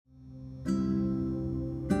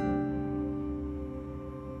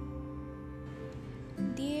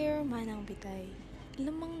bitay.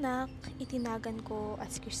 Lamang nak, itinagan ko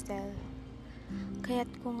as Cristel. Kaya't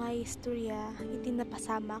ko nga istorya, iti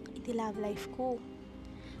napasamak, iti love life ko.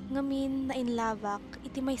 Ngamin na inlavak,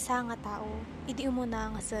 iti may nga tao, iti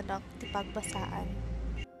umuna nga sarak, ti pagbasaan.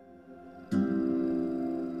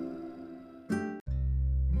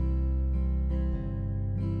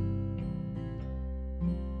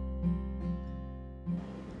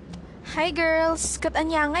 Hi girls! Kat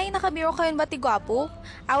anya ngay, nakabiro kayon ba ti gwapo?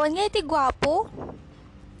 Awan nga ti gwapo?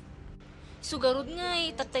 Sugarod nga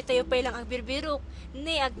tatay tayo pa ilang agbirbirok.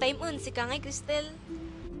 Ne, ag-time on, si ka ngay, Cristel.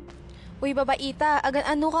 Uy babaita, agan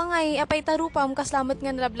ano ka ngay, apay tarupam kaslamat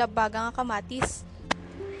nga nalablabaga nga kamatis.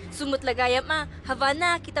 Sumut lagayam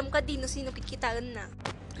Havana, kitam ka din no sino kikitaan na.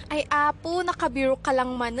 Ay apo, nakabiro ka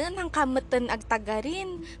lang manen, ang kamatan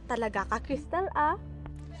agtagarin. Talaga ka, Cristel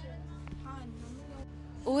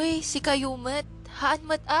Uy, si Kayumet. Haan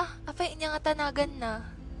mat apay niya nga tanagan na.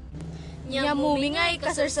 Nyamumi ngay,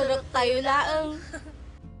 kasarsarak tayo laang.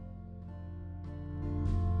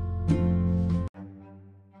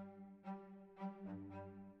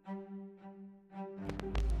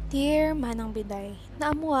 Dear Manang Biday,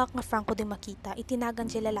 naamuak nga Franco di makita, itinagan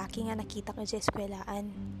si lalaki nga nakita ka sa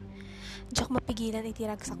eskwelaan. Diyak mapigilan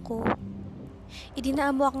itiragsak ko. Idi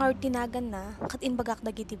naamuak nga tinagan na, kat inbagak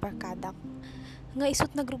dagiti barkadak. Nga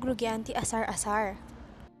isut nagrugrugian ti asar-asar.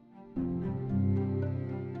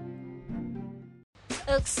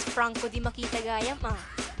 Franco di makita gayam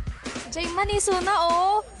Jay maniso na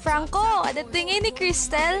Franco, adatingin ni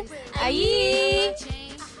Cristel. Ay!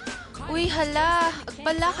 Uy, hala,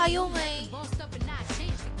 agbala kayo ngay.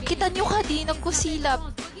 Kita nyo ka di, nagkusilap.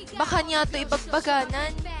 Baka niya to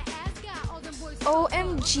ipagbaganan.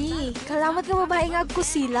 OMG! Kalamat nga babae nga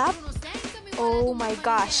agkusilap? Oh my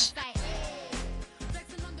gosh!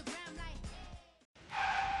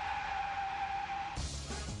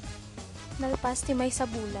 Nalpas ti may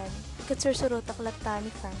sabulan, katsursurot aklata ni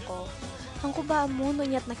Franco. Ang kubaan mo no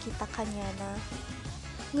niya't nakita kanya na.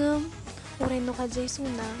 Ngam, uray no ka jay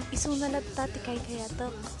suna, isuna latta ti kay kayatak.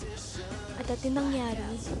 At dati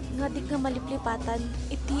nangyari, nga di nga maliplipatan,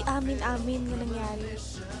 iti amin-amin nga nangyari.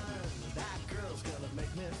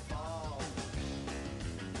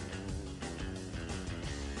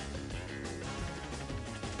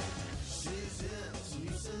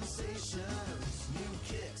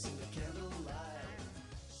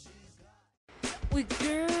 Uy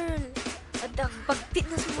girl, adak pagtit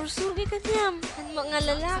na sumursugi ka niyam, ang mga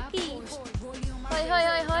lalaki.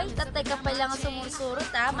 Hoy, tatay ka pala nga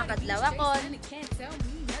sumursurot makadlaw akon.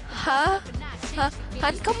 Ha?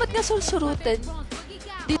 Han kamat nga sulsurutan.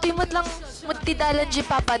 Dito'y mat lang matidalan di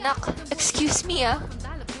papanak. Excuse me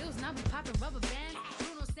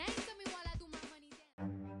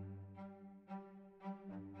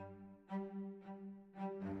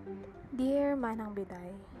Dear Manang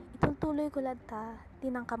Biday, itultuloy ko ladta,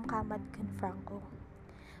 tinangkamkamad kan Franco.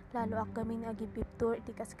 Lalo ak gaming agibiptur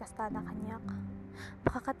iti kaskastana kanyak.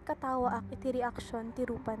 Makakatkatawa ak iti reaksyon ti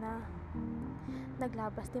rupa na.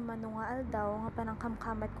 Naglabas ti manunga aldaw nga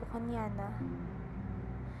panangkamkamad ko kanyana.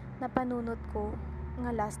 Napanunot ko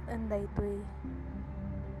nga last and daytoy.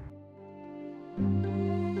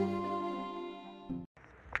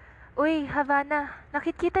 Uy, Havana,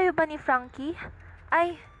 nakikita yo ba ni Frankie?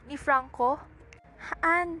 Ay, ni Franco?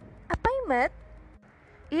 Haan, apay met?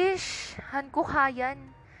 Ish, han ko kayan.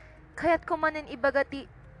 Kaya't kumanin ibagati,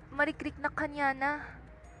 marikrik na kanya na.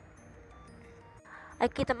 Ay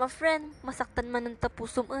kita friend, masaktan man ng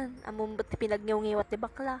tapusuman, among ba't pinagngyaw-ngiwat ni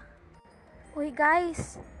bakla. Uy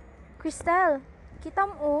guys, Cristel, kita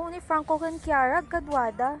mo ni Franco kan Kiara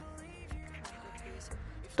kadwada.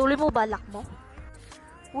 Tuloy mo balak mo?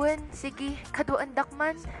 Wen, sige, kaduan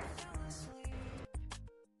dakman.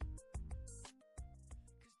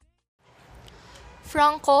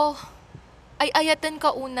 Franco, ay ayatan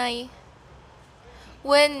ka unay.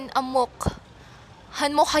 Wen, amok.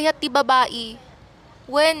 Han mo kayat ti babae.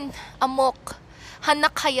 Wen, amok.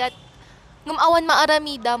 Hanak kayat. Ngumawan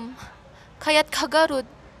maaramidam. Kayat kagarod.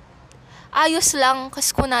 Ayos lang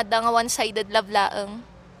kas kunada nga one-sided love laeng.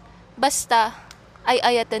 Basta, ay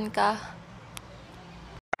ayatan ka.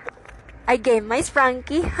 Ay game, mais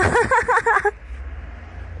Frankie.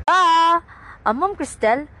 Amom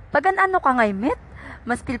Cristel, pagan ano ka ngay met?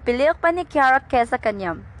 Mas pilpiliok pa ni Kiara kesa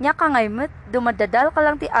kanyam. Nya ka ngay met, dumadadal ka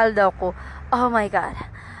lang ti aldaw ko. Oh my God.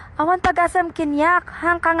 Awan pagasam kinyak,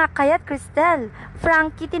 hang ka nga kayat Cristel.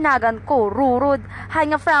 Frankie tinagan ko, rurud. Hay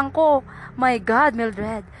nga Franco. My God,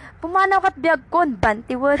 Mildred. Pumanaw kat biyag kon,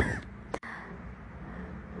 bantiwad.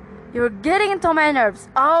 You're getting into my nerves.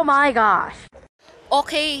 Oh my gosh.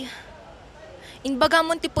 Okay. Inbaga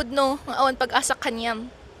mo tipod no, ang awan pag-asa kanyam.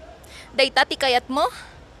 Dayta ti kayat mo?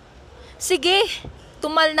 Sige,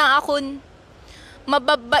 tumal na akon.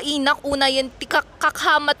 Mababainak una yan ti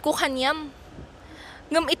kakhamat ko kanyam.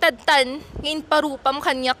 Ngam itadtan, ngayon parupam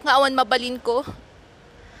kanyak nga awan mabalin ko.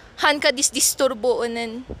 Han ka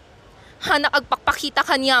disturboanan. Han agpakpakita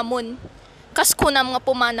kanyamon. Kas ko na mga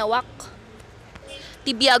pumanawak.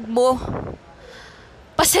 Tibiyag mo.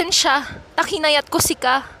 Pasensya, takinayat ko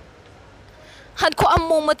sika. Han ko ang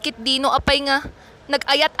mumot kit dino apay nga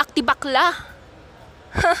nag-ayat aktibakla.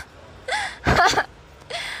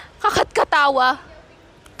 Kakat katawa.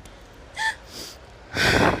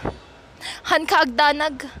 Han ka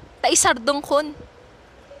agdanag, taisardong kon.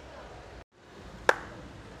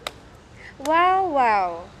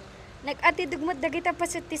 Wow! Nag-ati dugmot dagita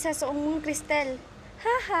pasuti sa suong mong Cristel.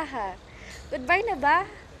 Ha! Goodbye na ba?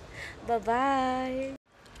 Bye-bye!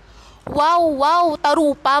 Wow,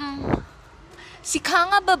 tarupam. Sika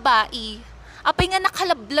nga babae, apay nga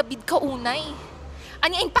nakalablabid ka unay.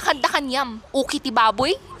 Anyain pakanda kanyam, uki ti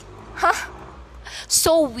baboy?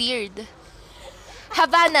 So weird.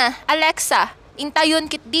 Havana, Alexa, intayon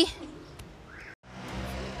kit di.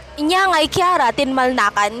 Inya nga'y Kiara,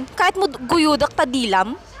 tinmalnakan, kahit mo guyudak ta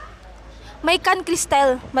dilam. May kan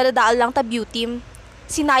Cristel, madadaal lang ta beauty.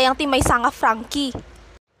 Sinayang ti may sanga Frankie.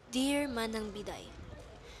 Dear Manang Biday,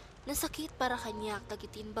 nasakit para kanyak,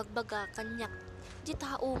 tagitin bagbaga kanyak, di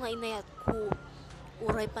tao nga inayat ko,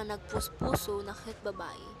 uray pa nagpuspuso na kahit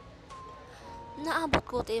babae. Naabot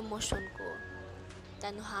ko ti emosyon ko,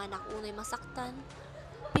 tanuhanak unay masaktan,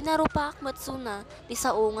 pinarupak matsuna, di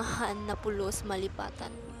sa ungahan na pulos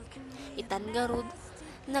malipatan. Itan garod,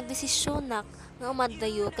 nagdesisyonak nga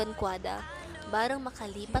umadayo kan kwada, barang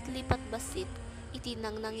makalipat-lipat basit,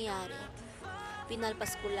 itinang nangyari.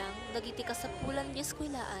 Pinalpas ko lang, nagiti kasapulan di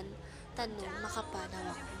eskwelaan, tanong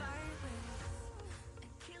makapanaw ako.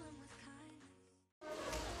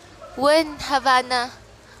 When, Havana,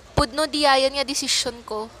 pudno diyayan nga desisyon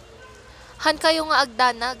ko. Han kayo nga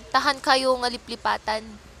agdanag, tahan kayo nga liplipatan.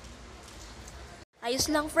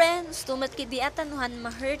 Ayos lang friends, tumat ki di atanuhan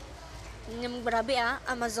ma-hurt. Ngam grabe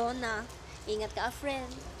Amazon na. Ingat ka friend.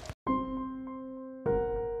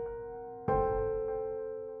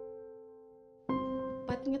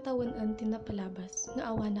 Pat nga tawanan tinapalabas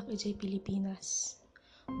nga awanak ijay Pilipinas.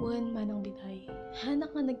 Wen manang biday.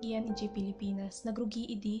 Hanak nga nagiyan ijay Pilipinas, nagrugi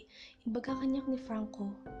idi, imbaga kanyak ni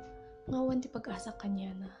Franco. Ngawan ti pag-asa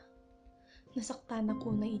kanya na. Nasaktan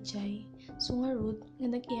ako na ijay, sungarod nga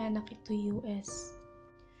nag-ianak ito US.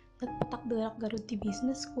 Nagpatakdarak garod ti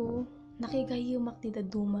business ko, nakigayumak ti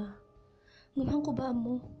daduma. Ngumang ko ba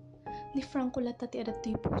mo? Ni Franco lata ti adat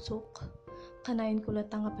ti pusok. Kanayon ko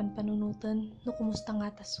lata nga panpanunutan, no kumusta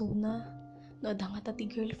nga ta suna, no ada nga ta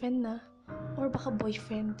ti girlfriend na, or baka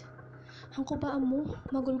boyfriend. Hangko ba mo,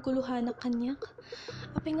 magulguluhan na kanyak?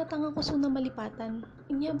 Apay nga tanga ko suna malipatan,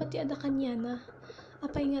 inya ba ti ada kanya na?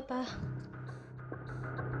 Apay nga ta.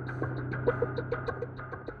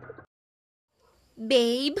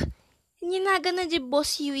 Babe, nyinaga na di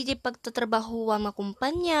boss yu di pagtatrabaho ang mga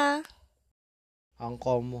kumpanya. Ang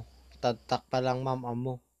komo, tadtak pa lang ma'am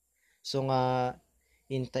amo. So nga,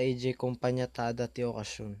 inta iji kumpanya tada ti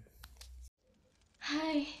okasyon.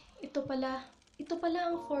 Hay, ito pala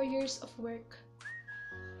ang 4 years of work.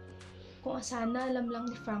 Kung sana alam lang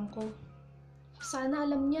ni Franco. Sana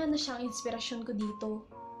alam niya na siya ang inspirasyon ko dito.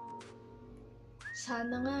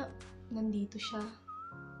 Sana nga, nandito siya.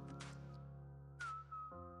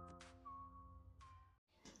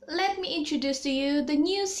 Let me introduce to you the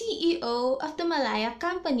new CEO of the Malaya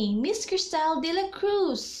Company, Miss Cristel de la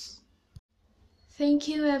Cruz.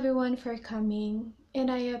 Thank you everyone for coming,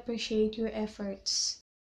 and I appreciate your efforts.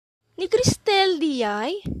 Ni Cristel di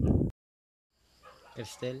ay?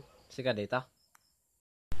 Cristel, sika data?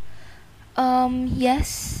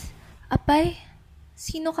 Yes. Apay,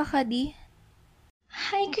 sino ka kadi?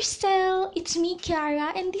 Hi Cristel, it's me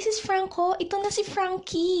Kiara, and this is Franco. Ito na si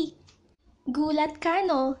Frankie. Gulat ka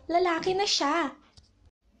no? Lalaki na siya.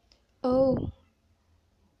 Oh,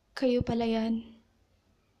 kayo pala yan.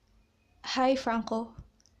 Hi Franco.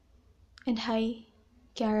 And hi,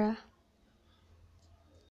 Kiara.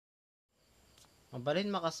 Mabalin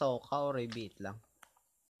makasaw ka o rebate lang.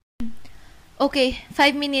 Okay,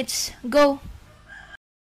 5 minutes. Go.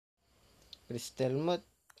 Cristel mo,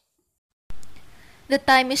 The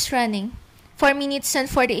time is running. 4 minutes and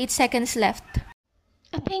 48 seconds left.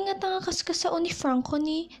 Apay nga tanga kaskasao ni Franco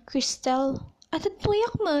ni Cristel. At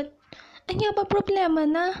tuyak mat. Anya ba problema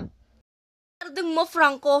na? Ardeng mo,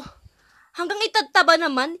 Franco. Hanggang itagtaba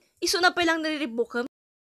naman, iso na pa lang nariribukam.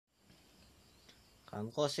 kan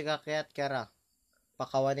ko sika kayat kara.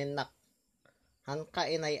 Pakawanin nak. Han ka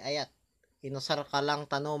inay ayat. Inusar ka lang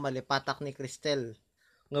tano malipatak ni Cristel.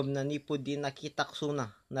 Ngam na nipo di nakitak suna,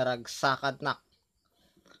 naragsakad nak.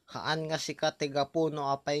 Haan nga si ka tigapuno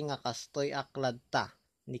apay nga kastoy aklad ta.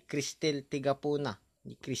 Ni Cristel tigapuna,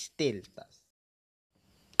 ni Cristel.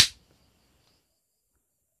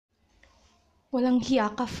 Walang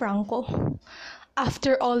hiya ka, Franco.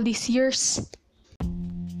 After all these years.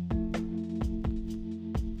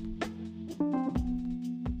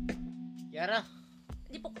 Yara,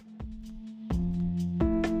 Di po.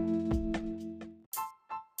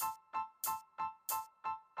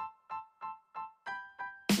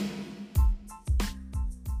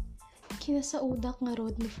 Kinasaudak nga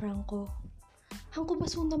rod ni Franco. Hangko ba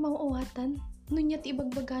suna mauawatan? Nunyat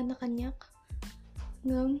ibagbaga na kanyak.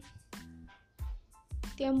 Ngam,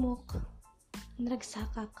 ti amok,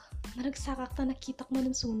 naragsakak ta nakitak mo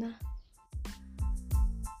ng suna.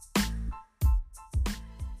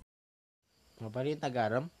 mabalit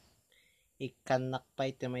nagaram. Ikanak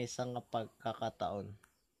pa'y may isang nga pagkakataon.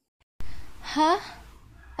 Ha?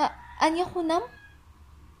 Anya kunam?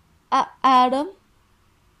 Aram?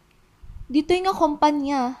 Dito'y nga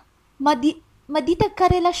kumpanya. Maditag ka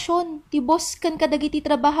relasyon. Ti boss kan kadagiti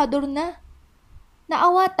trabahador na.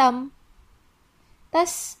 Naawatam.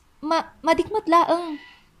 Tas, madikmat laeng.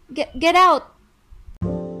 Get out!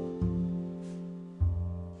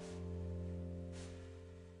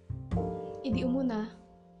 Idi umuna,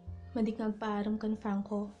 madik ngagpaaram kan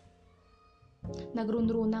Franco.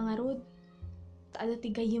 Nagrunruna nga rod. Taada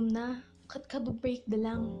tigayim na, kat kabag-break da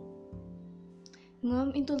lang.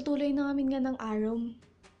 Ngam, intultuloy na ngamin nga ng aram.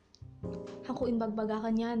 Hako inbagbaga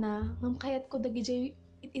kanya na, ngam kayat ko dagijay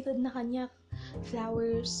ititad na kanyak.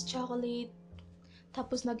 Flowers, chocolate,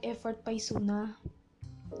 tapos nag-effort pa isuna.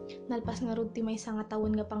 Nalpas nga rod ti may nga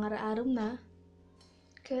tawon nga pangaraaram na,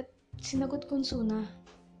 kat sinagot kon suna.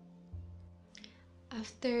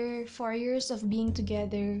 After 4 years of being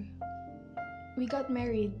together, we got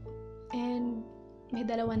married and may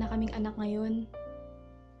dalawa na kaming anak ngayon.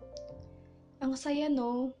 Ang saya,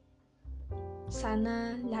 no?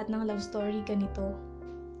 Sana lahat ng love story ganito.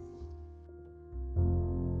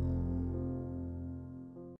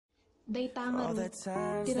 Dayta nga ro,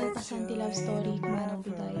 tinalpasan ti love story kumanang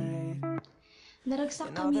biday.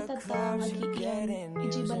 Naragsak kami tata mag-iiyan,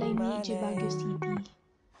 iji balay mi, iji Baguio City.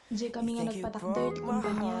 Iji kami nga nagpatakder ti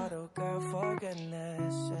kumpanya.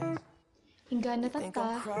 Hingga na tata,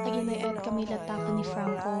 taginayad kami latakan ni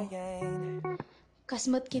Franco.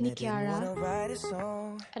 Kasmat kini Kiara,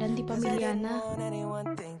 aran di pamilya na.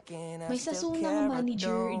 May sasuna nga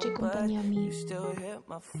manager iji kumpanya mi.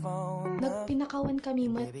 Nagpinakawan kami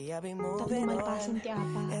mat, tapos malpasan ti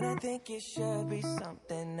apa.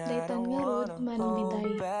 Daytan nga rod, manang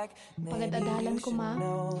biday. Pagad-adalan ko ma,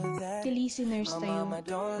 ti listeners tayo.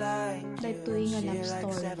 Daytoy nga love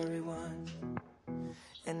story.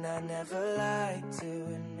 And I never like to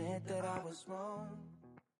admit that I was wrong.